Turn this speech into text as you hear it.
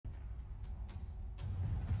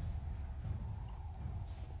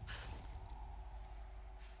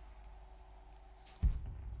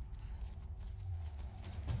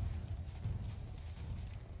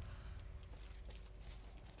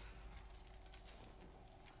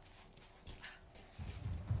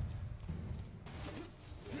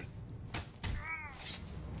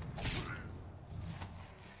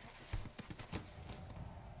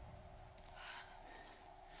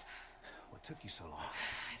took you so long?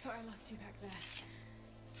 I thought I lost you back there.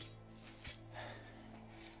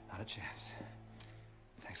 Not a chance.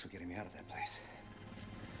 Thanks for getting me out of that place.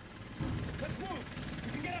 Let's move!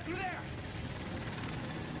 We can get up through there!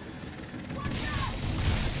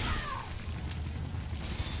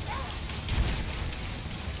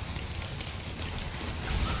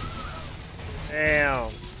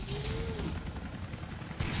 Damn.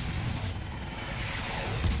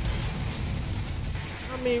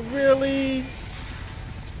 I mean, really?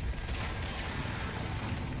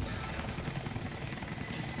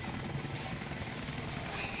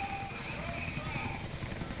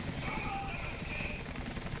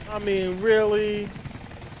 I mean, really?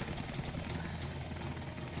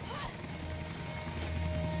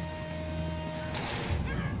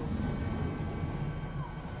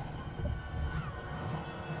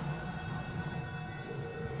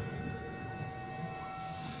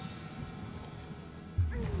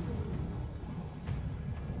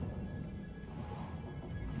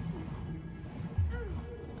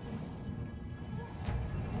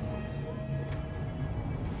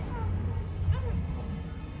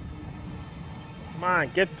 Come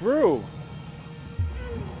on, get through.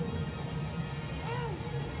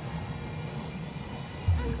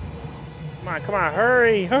 Come on,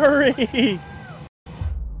 hurry, hurry.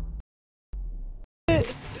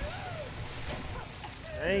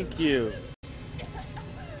 Thank you.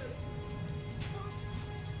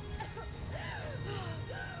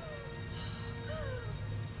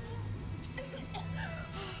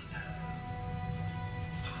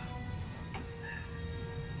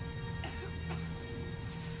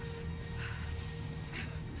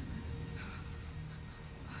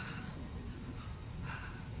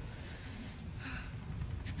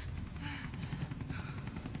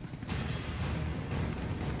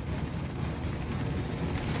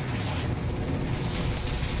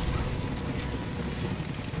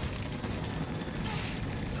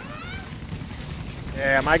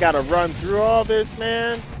 Damn, I gotta run through all this,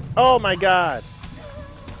 man. Oh my god.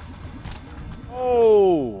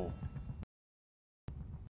 Oh.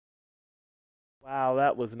 Wow,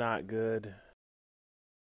 that was not good.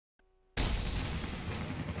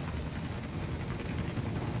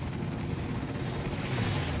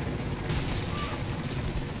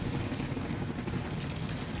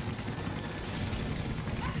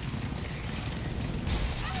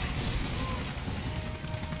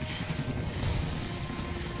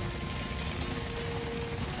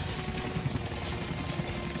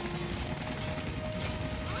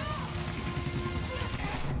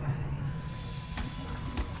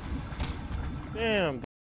 Damn.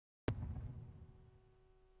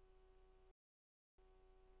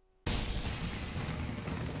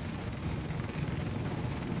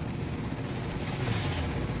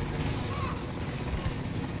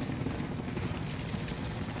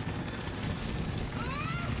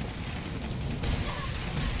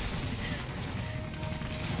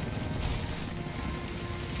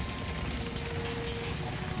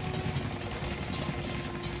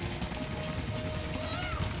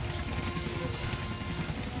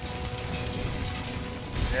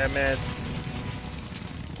 Yeah, man.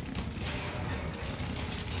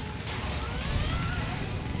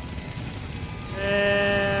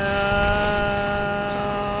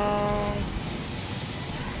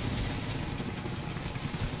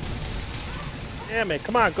 Damn it,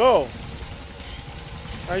 come on, go.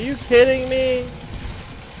 Are you kidding me?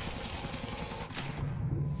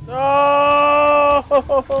 No!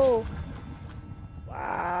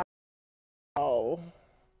 Wow.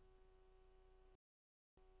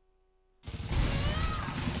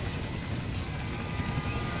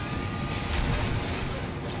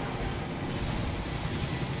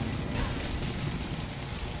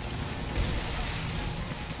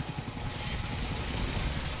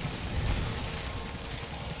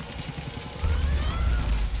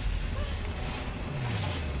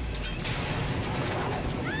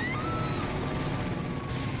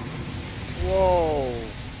 Whoa.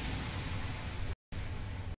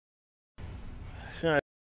 Should I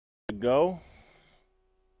go?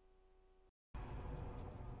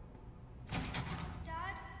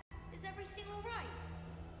 Dad, is everything all right?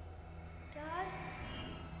 Dad?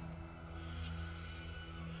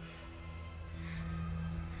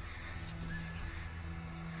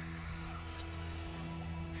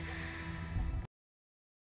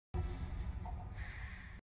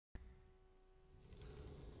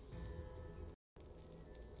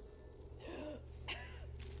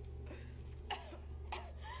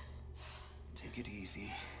 Take it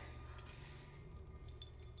easy.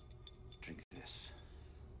 Drink this.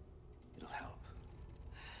 It'll help.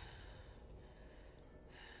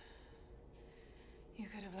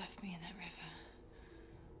 could have left me in that river.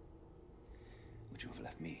 Would you have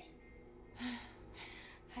left me?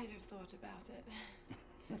 I'd have thought about it.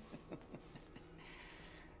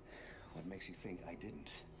 What makes you think I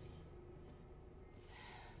didn't?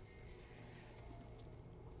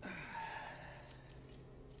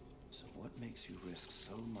 So what makes you risk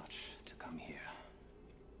so much to come here?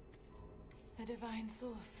 The divine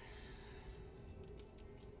source.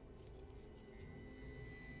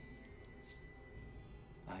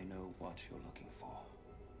 I know what you're looking for.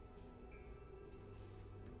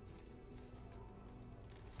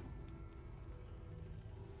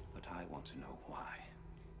 But I want to know why.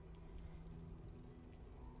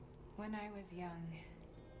 When I was young,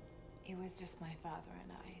 it was just my father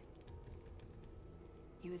and I.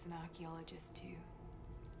 He was an archaeologist too.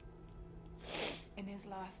 In his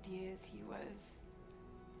last years, he was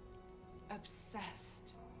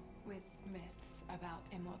obsessed with myths about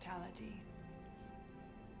immortality.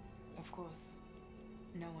 Of course,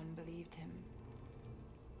 no one believed him,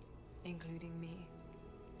 including me.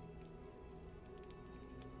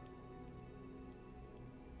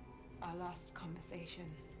 Our last conversation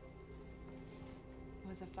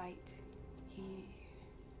was a fight. He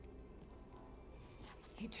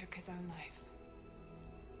took his own life.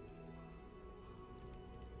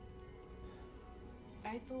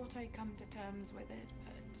 I thought I'd come to terms with it,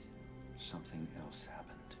 but... Something else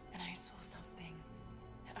happened. And I saw something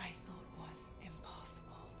that I thought was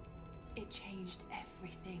impossible. It changed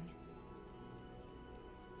everything.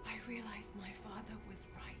 I realized my father was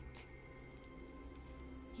right.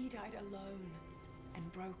 He died alone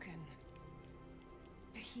and broken.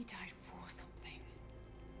 But he died for something.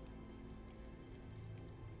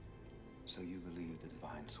 So you believe the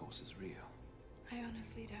divine source is real? I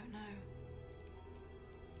honestly don't know.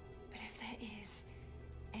 But if there is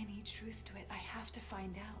any truth to it, I have to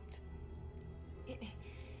find out.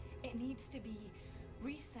 It needs to be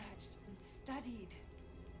researched and studied.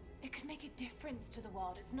 It could make a difference to the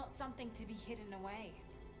world. It's not something to be hidden away.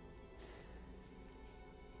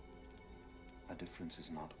 A difference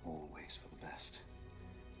is not always for the best.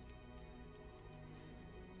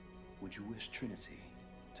 Would you wish Trinity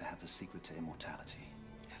to have the secret to immortality?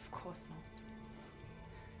 Of course not.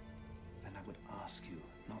 Then I would ask you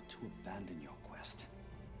not to abandon your quest,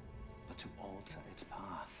 but to alter its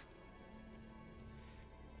path.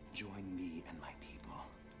 Join me and my people.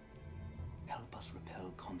 Help us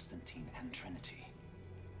repel Constantine and Trinity.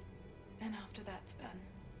 And after that's done,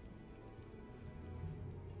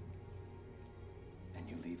 and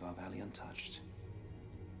you leave our valley untouched.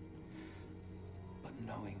 But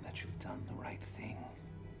knowing that you've done the right thing.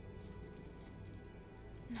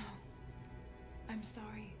 no. I'm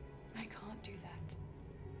sorry. I can't do that.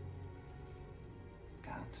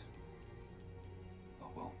 Can't. Or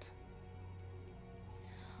won't.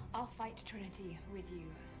 I'll fight Trinity with you,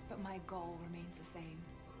 but my goal remains the same.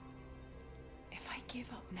 If I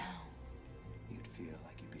give up now... You'd feel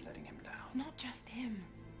like you'd be letting him down. Not just him.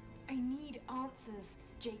 I need answers,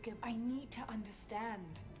 Jacob. I need to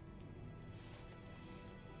understand.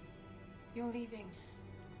 You're leaving.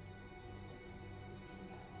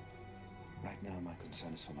 Right now, my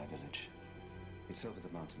concern is for my village. It's over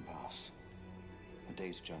the mountain pass. A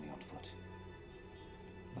day's journey on foot.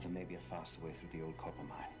 But there may be a faster way through the old copper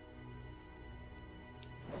mine.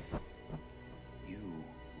 You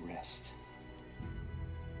rest.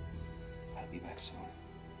 I'll be back soon.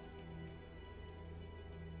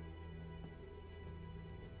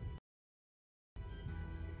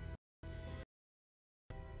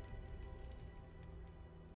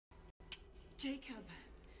 Jacob,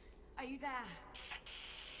 are you there?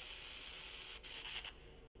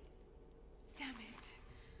 Damn it.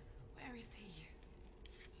 Where is he?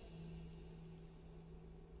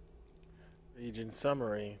 Region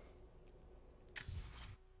summary.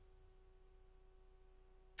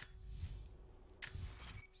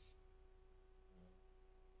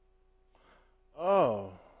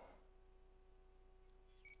 Oh.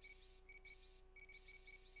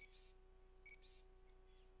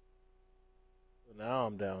 So now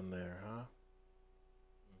I'm down there, huh?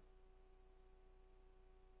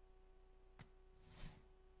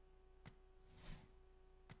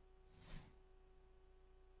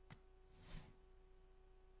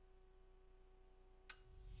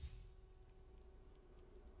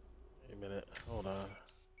 Wait a minute, hold on.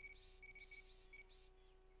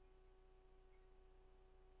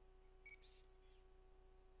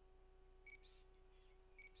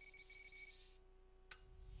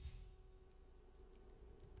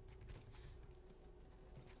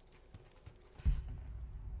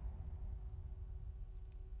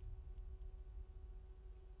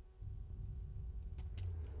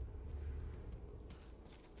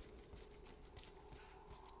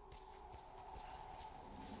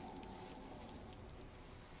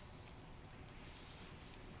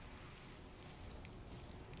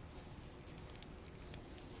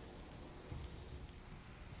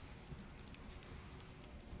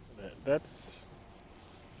 That's...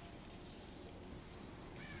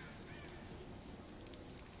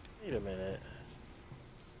 Wait a minute.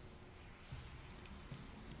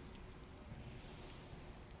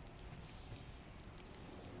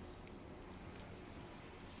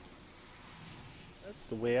 That's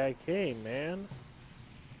the way I came, man.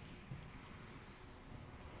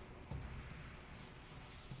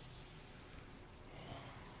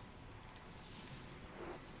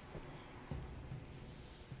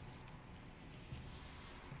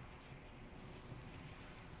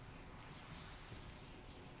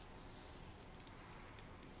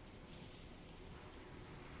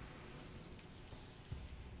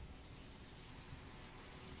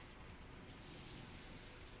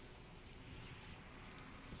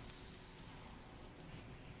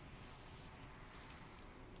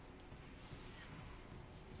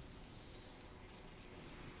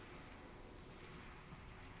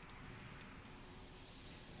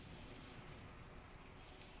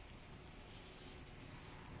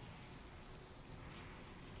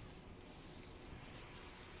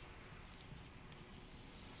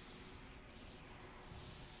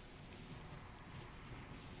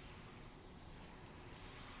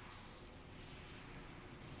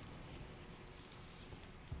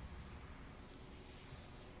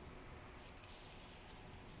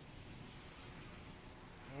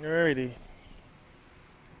 Alrighty.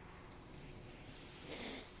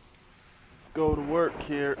 Let's go to work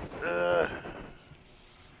here.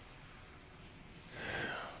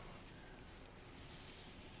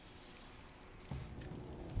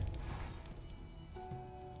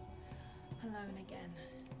 Alone again.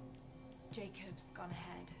 Jacob's gone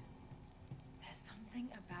ahead. There's something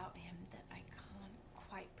about him that I can't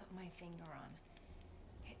quite put my finger on.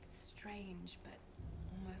 It's strange, but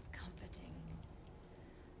almost comforting.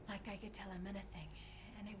 Like I could tell him anything,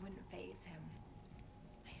 and it wouldn't faze him.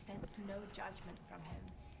 I sense no judgment from him.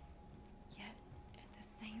 Yet, at the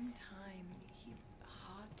same time, he's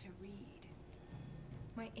hard to read.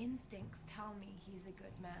 My instincts tell me he's a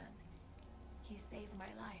good man. He saved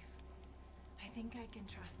my life. I think I can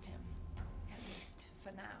trust him, at least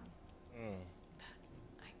for now. But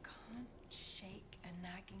I can't shake a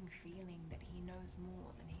nagging feeling that he knows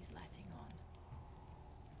more than he's letting on.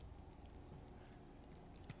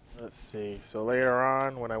 Let's see. So later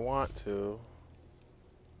on, when I want to,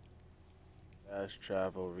 dash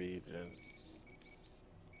travel region,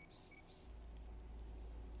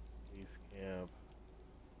 police camp,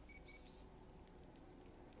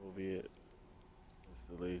 Soviet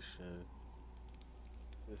installation,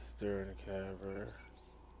 cistern cavern,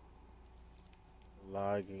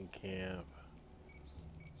 logging camp,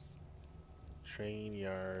 train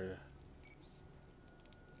yard,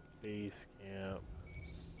 base camp,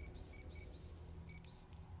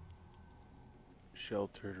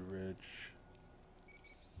 sheltered ridge,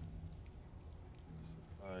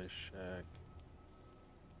 supply shack,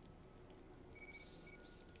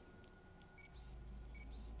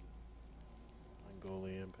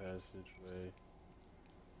 Mongolian passageway,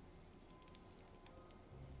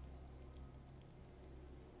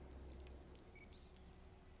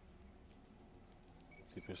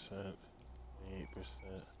 %,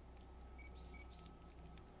 8%.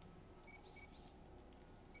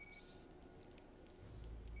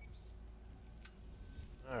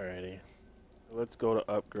 Alrighty, so let's go to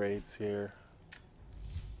upgrades here.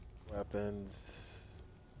 Weapons.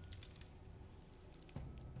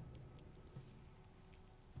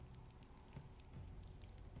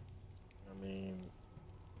 I mean,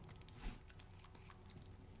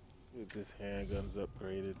 see what this handgun's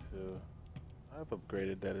upgraded to. I've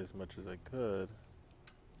upgraded that as much as I could.